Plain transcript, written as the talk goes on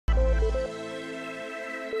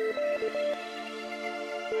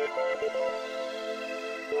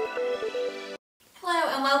Hello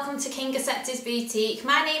and welcome to Kinga Sektas Boutique.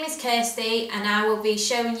 My name is Kirsty and I will be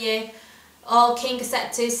showing you all Kinga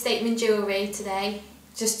Sektas statement jewellery today.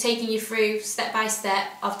 Just taking you through step by step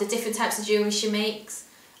of the different types of jewellery she makes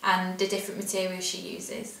and the different materials she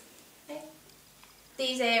uses. Okay.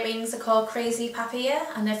 These earrings are called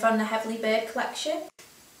Piapiac and they're from the Heavenly Bird collection.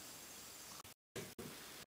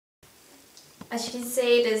 As you can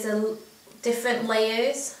see, there's different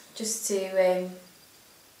layers just to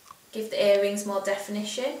give the earrings more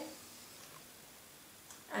definition,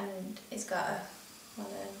 and it's got one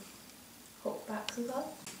of them hook backs as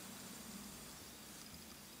well.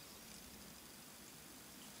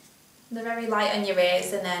 They're very light on your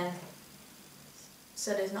ears, and then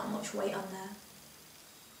so there's not much weight on there.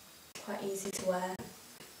 Quite easy to wear.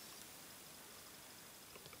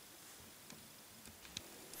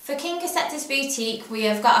 For Kinga Sektas Boutique, we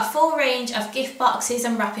have got a full range of gift boxes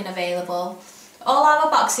and wrapping available. All our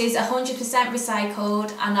boxes are 100%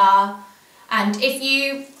 recycled and if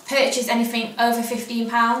you purchase anything over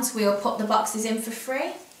 £15, we'll put the boxes in for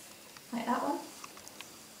free, like that one.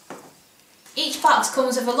 Each box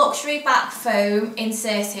comes with a luxury back foam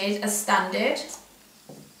inserted as standard,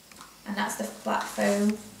 and that's the black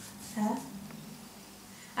foam there.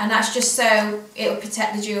 And that's just so it will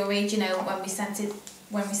protect the jewellery, you know, when we send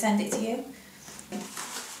it to you.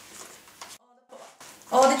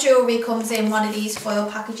 All the jewellery comes in one of these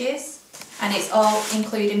foil packages, and it's all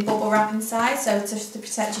including bubble wrap inside, so just to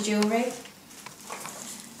protect your jewellery.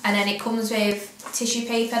 And then it comes with tissue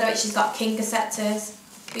paper, which has got Kinga Sektas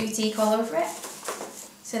Boutique all over it.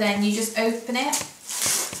 So then you just open it,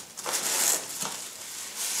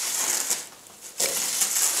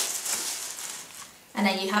 and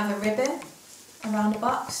then you have a ribbon around the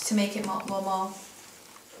box to make it more.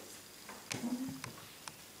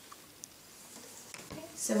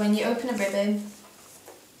 So when you open a ribbon,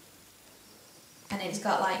 and it's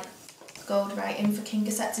got like gold writing for Kinga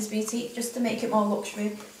Sektas Boutique, just to make it more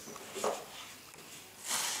luxury.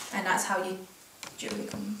 And that's how your jewellery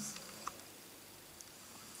comes.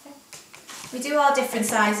 Okay. We do all different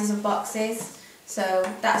sizes of boxes, so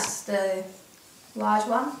that's the large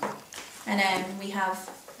one. And then we have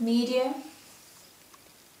medium,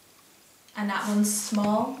 and that one's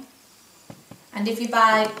small. And if you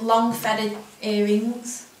buy long feathered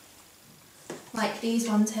earrings, like these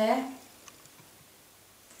ones here,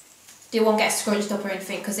 they won't get scrunched up or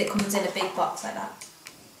anything because it comes in a big box like that.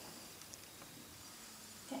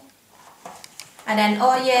 Okay. And then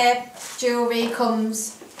all your jewellery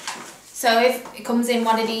comes, so if it comes in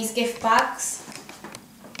one of these gift bags,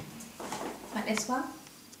 like this one.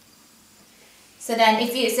 So then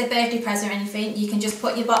if it's a birthday present or anything, you can just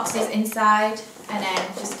put your boxes inside and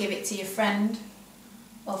then just give it to your friend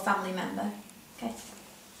or family member. Okay.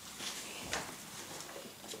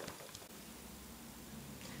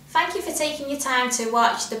 Thank you for taking your time to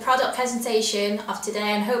watch the product presentation of today,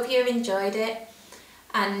 and hope you enjoyed it.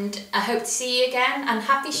 And I hope to see you again, and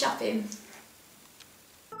happy shopping.